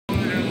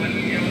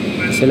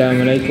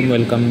Assalamualaikum,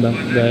 welcome back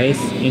guys.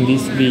 In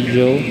this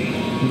video,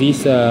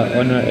 this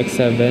Honor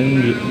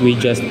X7, we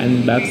just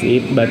unboxed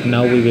it, but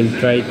now we will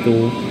try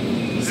to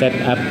set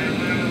up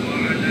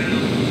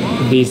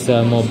this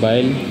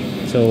mobile.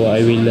 So I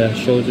will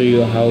show to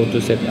you how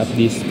to set up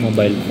this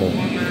mobile phone,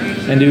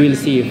 and we will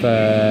see if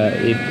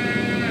it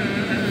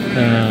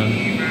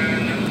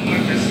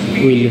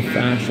will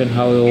function,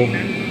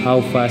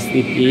 how fast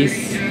it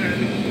is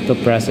to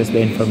process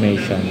the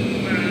information.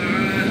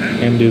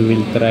 And we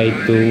will try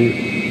to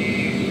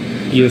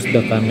use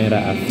the camera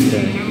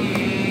after.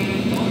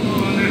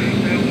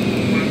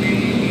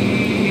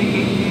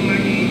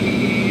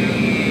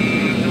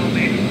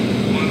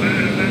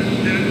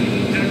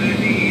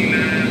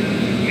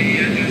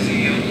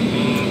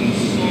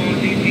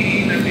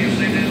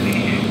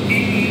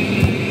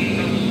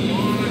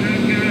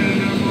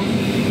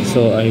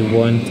 So I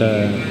want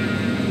to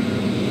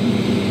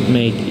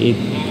make it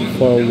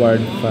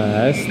forward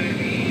fast.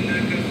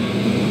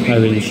 I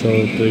will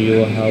show to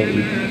you how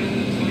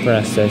it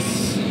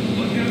process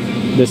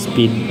the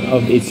speed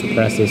of its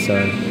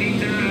processor.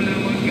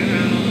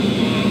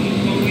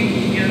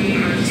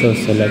 So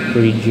select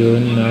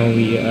region. Now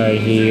we are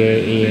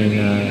here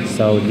in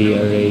Saudi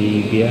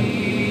Arabia.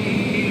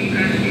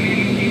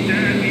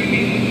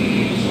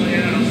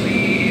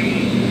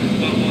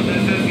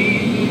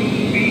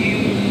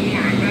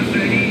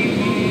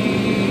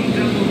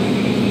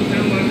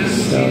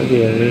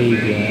 Saudi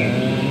Arabia.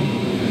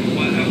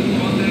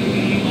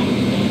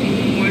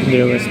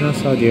 There was no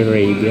Saudi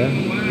Arabia.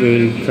 We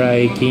will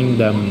try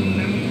Kingdom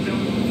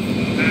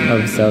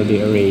of Saudi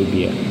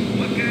Arabia.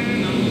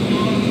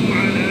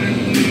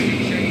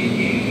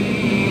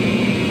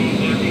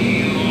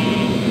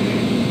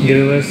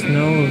 There was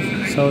no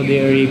Saudi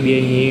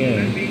Arabia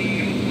here.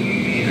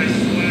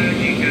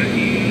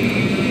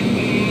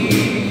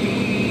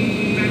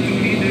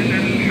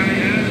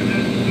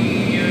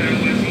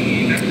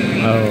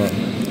 Oh,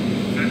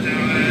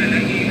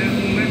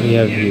 we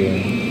have here.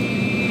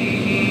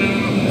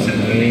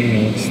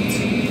 Okay, next.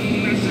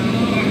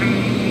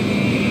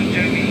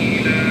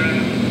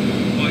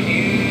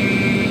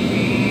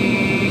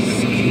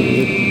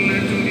 Skip.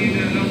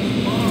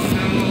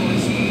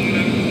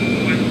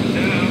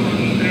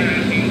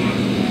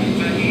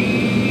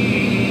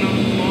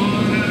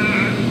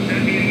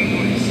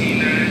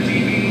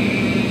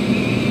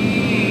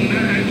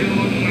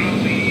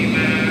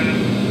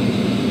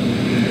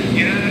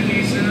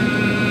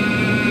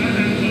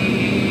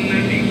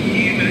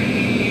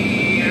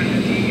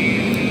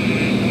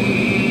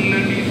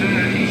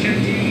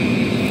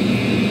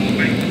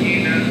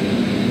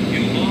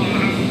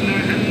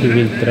 We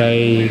will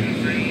try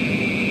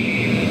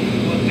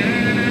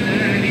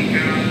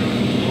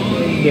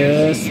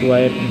the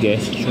swipe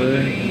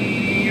gesture.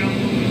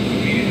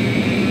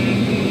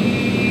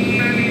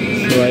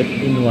 Swipe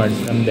inward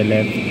from the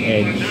left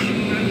edge.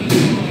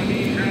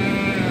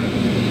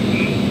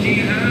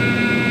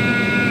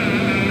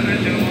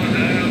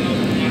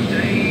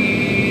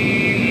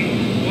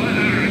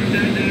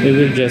 We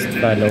will just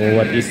follow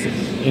what is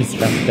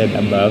instructed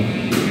above.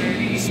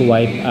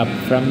 Swipe up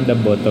from the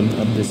bottom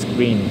of the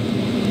screen.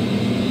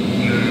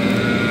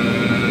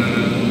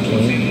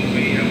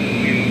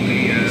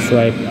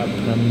 Swipe up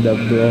from the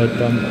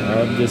bottom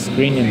of the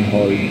screen and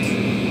hold.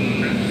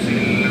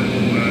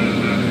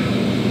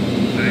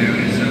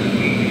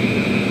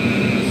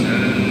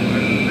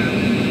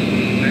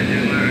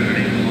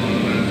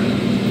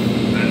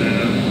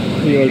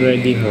 We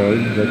already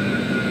hold, but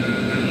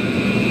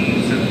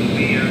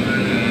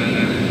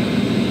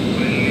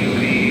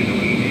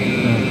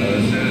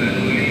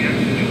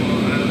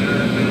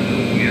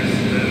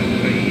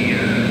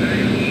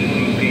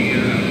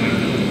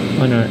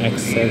Honor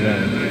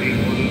X7.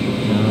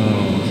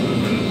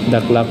 The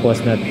clock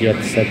was not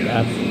yet set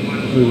up.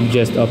 We'll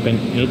just open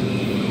it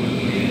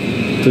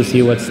to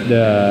see what's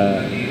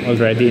the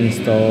already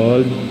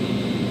installed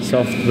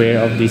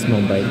software of this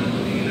mobile.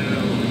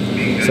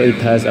 So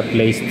it has a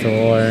Play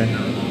Store,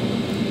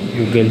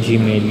 Google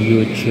Gmail,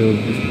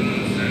 YouTube,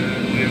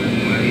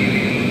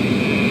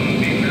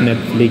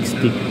 Netflix,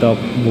 TikTok,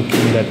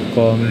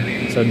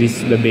 Booking.com. So this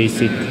is the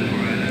basic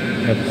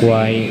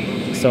Quai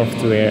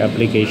software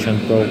application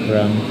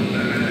program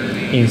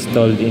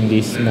installed in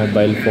this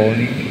mobile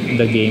phone.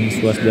 The games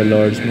was the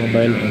Lord's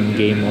Mobile and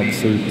Game of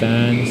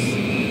Sultans.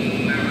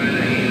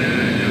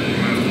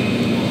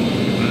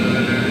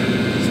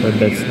 So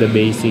that's the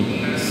basic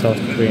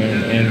software,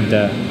 and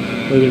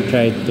we will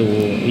try to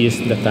use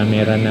the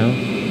camera now.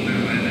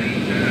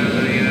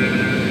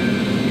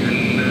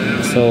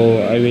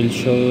 So I will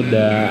show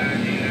the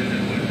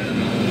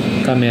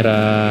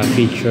camera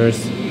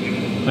features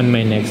on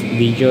my next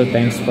video.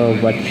 Thanks for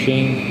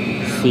watching.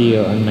 See you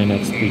on my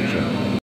next video.